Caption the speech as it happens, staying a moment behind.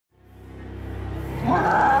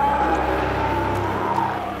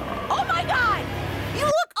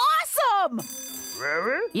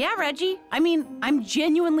Reggie? I mean, I'm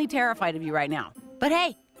genuinely terrified of you right now. But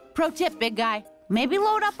hey, pro tip, big guy. Maybe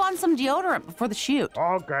load up on some deodorant before the shoot.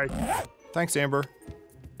 Okay. Thanks, Amber.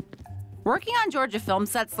 Working on Georgia film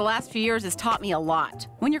sets the last few years has taught me a lot.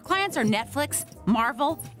 When your clients are Netflix,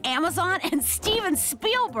 Marvel, Amazon, and Steven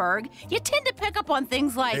Spielberg, you tend to pick up on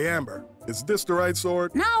things like... Hey, Amber, is this the right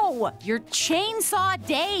sword? No, you're Chainsaw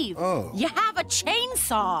Dave. Oh. You have a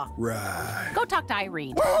chainsaw. Right. Go talk to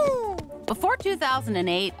Irene. Woo! Before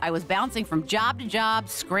 2008, I was bouncing from job to job,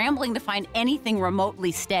 scrambling to find anything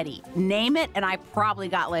remotely steady. Name it, and I probably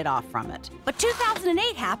got laid off from it. But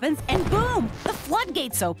 2008 happens, and boom, the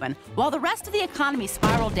floodgates open. While the rest of the economy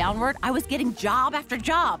spiraled downward, I was getting job after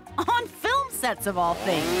job, on film sets of all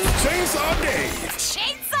things. Chainsaw Dave!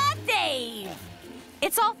 Chainsaw Dave!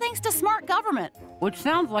 It's all thanks to smart government, which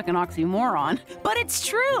sounds like an oxymoron, but it's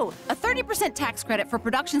true. A 30% tax credit for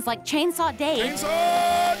productions like Chainsaw Dave.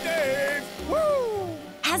 Chainsaw Dave! Woo!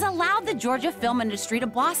 Has allowed the Georgia film industry to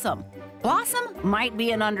blossom. Blossom might be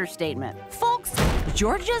an understatement. Folks,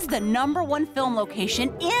 Georgia's the #1 film location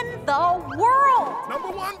in the world.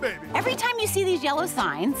 #1, baby. Every time you see these yellow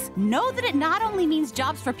signs, know that it not only means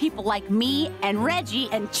jobs for people like me and Reggie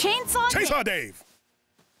and Chainsaw Dave!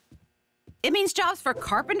 It means jobs for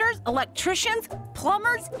carpenters, electricians,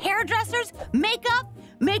 plumbers, hairdressers,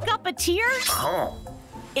 makeup-atiers. Oh.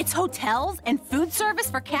 It's hotels and food service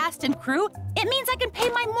for cast and crew. It means I can pay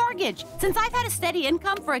my mortgage. Since I've had a steady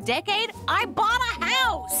income for a decade, I bought a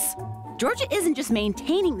house. Georgia isn't just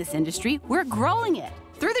maintaining this industry, we're growing it.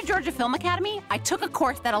 Through the Georgia Film Academy, I took a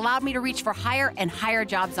course that allowed me to reach for higher and higher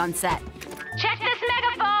jobs on set. Check this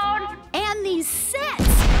megaphone! And these sets!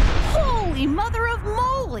 Holy mother of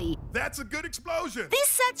moly! That's a good explosion! These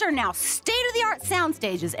sets are now state-of-the-art sound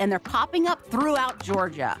stages, and they're popping up throughout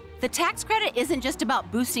Georgia. The tax credit isn't just about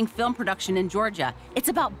boosting film production in Georgia, it's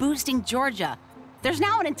about boosting Georgia. There's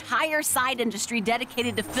now an entire side industry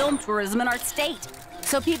dedicated to film tourism in our state,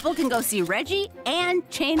 so people can go see Reggie and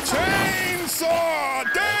Chainsaw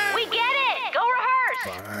Dave! We get it! Go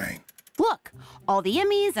rehearse! Fine. Look, all the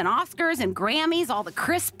Emmys and Oscars and Grammys, all the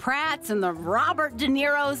Chris Pratts and the Robert De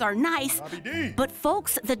Niros are nice. Bobby D. But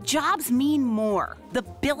folks, the jobs mean more. The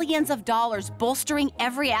billions of dollars bolstering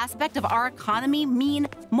every aspect of our economy mean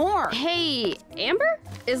more. Hey, Amber?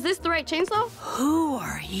 Is this the right chainsaw? Who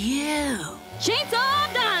are you?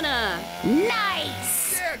 Chainsaw Donna!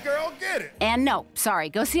 Nice! Yeah, girl, get it! And no, sorry,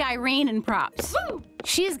 go see Irene in props. Woo!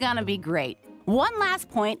 She's gonna be great. One last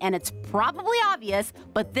point, and it's probably obvious,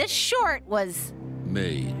 but this short was...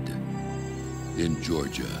 Made in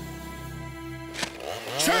Georgia.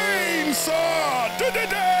 Chainsaw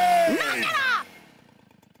Dave!